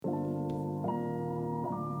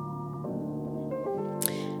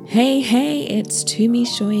Hey, it's Tumi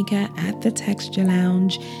Shoiga at the Texture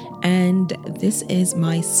Lounge, and this is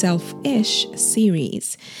my Self-ish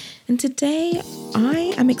series. And today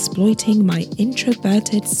I am exploiting my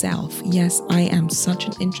introverted self. Yes, I am such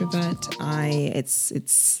an introvert.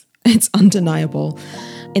 It's undeniable.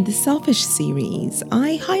 In the Selfish series,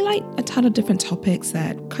 I highlight a ton of different topics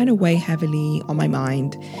that kind of weigh heavily on my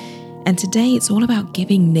mind. And today it's all about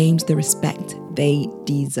giving names the respect they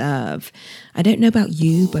deserve. I don't know about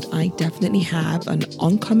you, but I definitely have an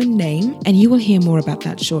uncommon name, and you will hear more about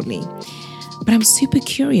that shortly. But I'm super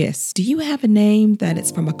curious. Do you have a name that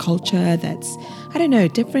is from a culture that's, I don't know,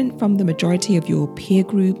 different from the majority of your peer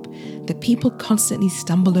group, that people constantly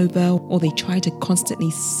stumble over, or they try to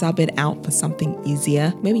constantly sub it out for something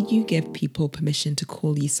easier? Maybe you give people permission to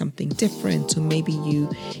call you something different, or maybe you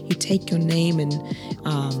take your name and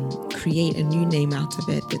create a new name out of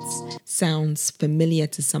it that sounds familiar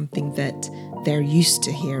to something that they're used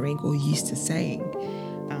to hearing or used to saying.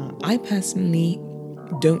 I personally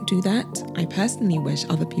don't do that. I personally wish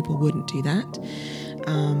other people wouldn't do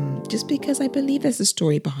that. Just because I believe there's a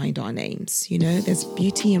story behind our names. You know, there's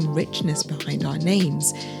beauty and richness behind our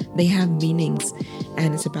names. They have meanings,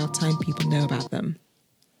 and it's about time people know about them.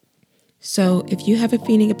 So if you have a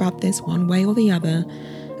feeling about this one way or the other,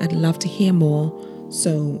 I'd love to hear more.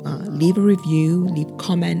 So leave a review, leave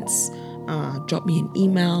comments, drop me an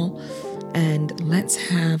email, and let's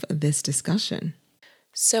have this discussion.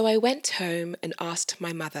 So I went home and asked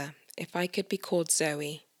my mother if I could be called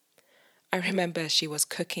Zoe. I remember she was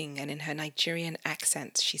cooking, and in her Nigerian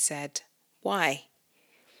accent she said, "Why?"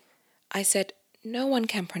 I said, "No one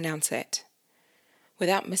can pronounce it."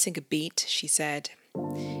 Without missing a beat, she said,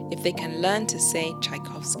 "If they can learn to say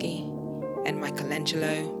Tchaikovsky and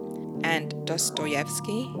Michelangelo and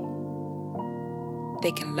Dostoevsky,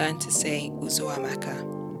 they can learn to say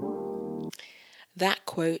Uzoamaka." That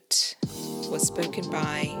quote was spoken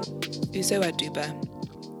by Uzo Aduba,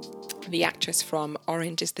 the actress from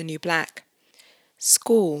Orange is the New Black.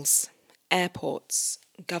 Schools, airports,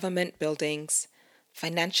 government buildings,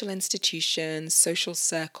 financial institutions, social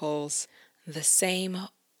circles, the same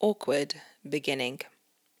awkward beginning.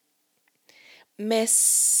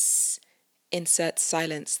 Miss, insert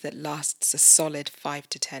silence that lasts a solid 5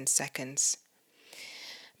 to 10 seconds.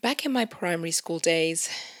 Back in my primary school days,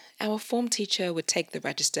 our form teacher would take the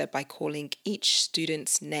register by calling each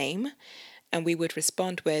student's name, and we would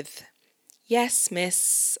respond with, "Yes,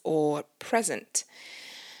 miss," or "present."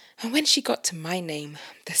 And when she got to my name,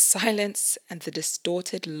 the silence and the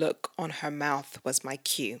distorted look on her mouth was my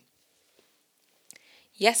cue.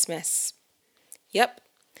 "Yes, miss." "Yep,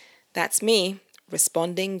 that's me,"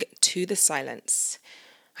 responding to the silence.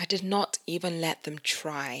 I did not even let them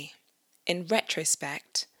try. In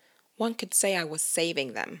retrospect, one could say I was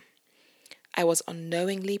saving them. I was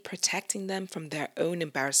unknowingly protecting them from their own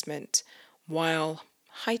embarrassment while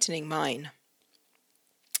heightening mine.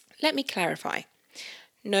 Let me clarify.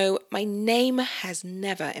 No, my name has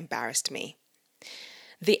never embarrassed me.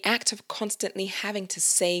 The act of constantly having to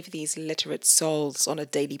save these literate souls on a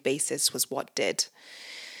daily basis was what did.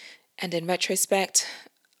 And in retrospect,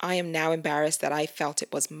 I am now embarrassed that I felt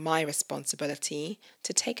it was my responsibility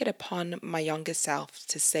to take it upon my younger self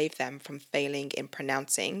to save them from failing in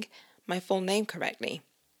pronouncing my full name correctly.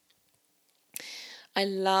 I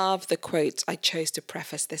love the quote I chose to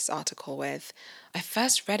preface this article with. I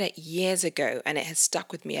first read it years ago, and it has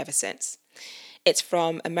stuck with me ever since. It's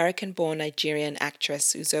from American-born Nigerian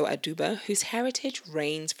actress Uzo Aduba, whose heritage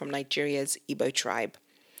reigns from Nigeria's Igbo tribe.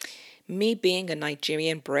 Me being a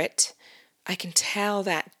Nigerian Brit, I can tell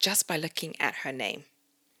that just by looking at her name.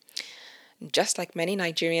 Just like many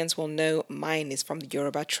Nigerians will know, mine is from the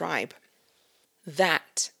Yoruba tribe.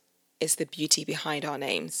 That is the beauty behind our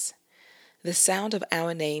names. The sound of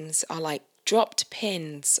our names are like dropped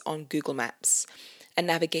pins on Google Maps, a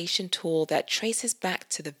navigation tool that traces back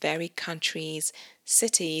to the very countries,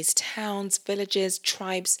 cities, towns, villages,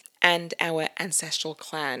 tribes, and our ancestral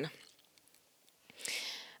clan.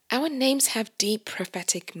 Our names have deep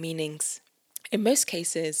prophetic meanings. In most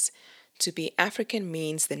cases, to be African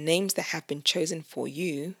means the names that have been chosen for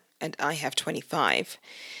you, and I have 25,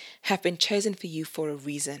 have been chosen for you for a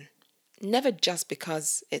reason. Never just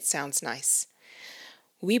because it sounds nice.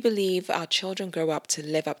 We believe our children grow up to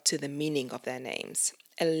live up to the meaning of their names,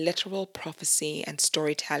 a literal prophecy and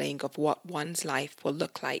storytelling of what one's life will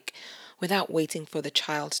look like without waiting for the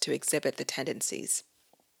child to exhibit the tendencies.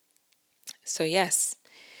 So yes,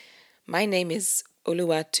 my name is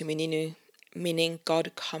Oluwa Tumininu, meaning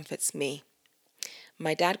God comforts me.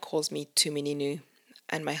 My dad calls me Tumininu,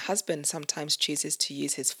 and my husband sometimes chooses to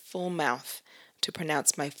use his full mouth to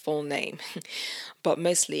pronounce my full name, but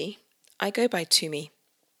mostly I go by Tumi,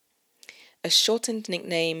 a shortened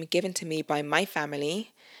nickname given to me by my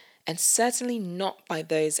family, and certainly not by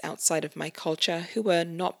those outside of my culture who were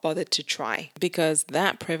not bothered to try, because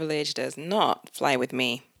that privilege does not fly with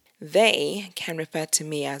me. They can refer to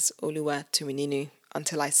me as Oluwa Tumininu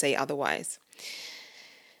until I say otherwise.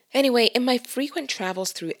 Anyway, in my frequent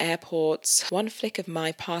travels through airports, one flick of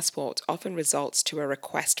my passport often results to a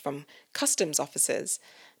request from customs officers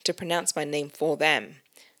to pronounce my name for them,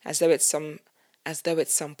 as though it's some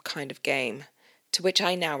kind of game, to which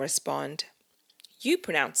I now respond, "You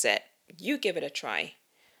pronounce it, you give it a try.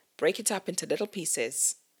 Break it up into little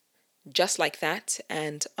pieces." Just like that,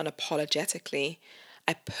 and unapologetically,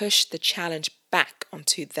 I push the challenge back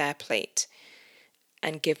onto their plate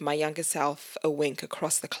and give my younger self a wink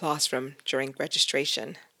across the classroom during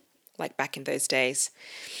registration, like back in those days.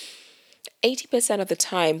 80% of the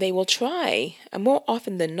time they will try, and more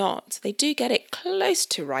often than not, they do get it close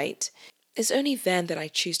to right. It's only then that I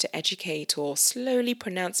choose to educate or slowly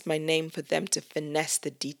pronounce my name for them to finesse the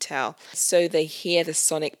detail, so they hear the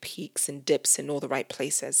sonic peaks and dips in all the right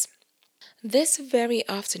places. This very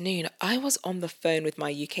afternoon, I was on the phone with my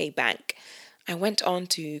UK bank. I went on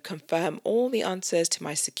to confirm all the answers to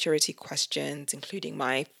my security questions, including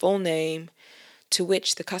my full name, to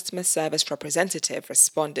which the customer service representative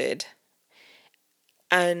responded,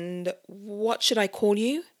 "And what should I call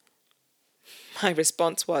you?" My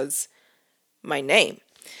response was, "My name."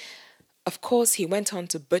 Of course, he went on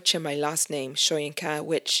to butcher my last name, Shoyinka,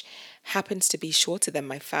 which happens to be shorter than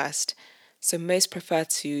my first, so most prefer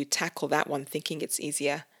to tackle that one thinking it's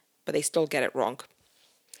easier, but they still get it wrong.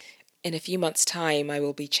 In a few months' time, I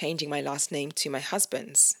will be changing my last name to my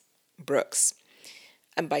husband's, Brooks.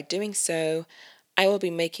 And by doing so, I will be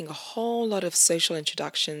making a whole lot of social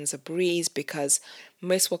introductions a breeze, because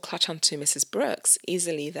most will clutch onto Mrs. Brooks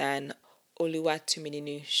easily than Oluwa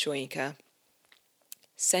Tumininu Shoyinka.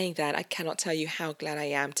 Saying that, I cannot tell you how glad I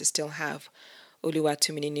am to still have Oluwa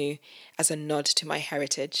Tumininu as a nod to my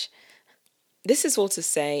heritage. This is all to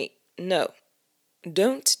say, no.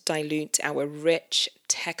 Don't dilute our rich,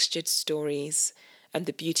 textured stories and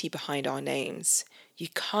the beauty behind our names. You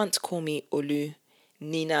can't call me Olu,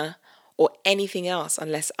 Nina, or anything else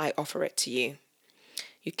unless I offer it to you.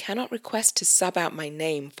 You cannot request to sub out my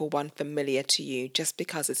name for one familiar to you just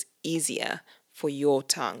because it's easier for your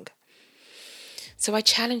tongue. So I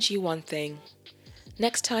challenge you one thing.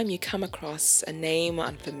 Next time you come across a name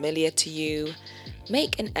unfamiliar to you,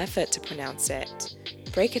 make an effort to pronounce it.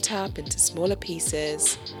 Break it up into smaller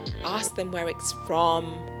pieces. Ask them where it's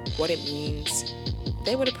from, what it means.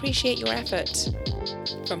 They would appreciate your effort.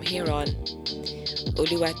 From here on,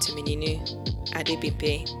 Oluwa Tumininu,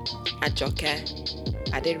 Adebimpe, Ajoke,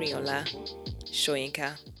 Aderiola,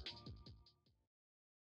 Shoyinka.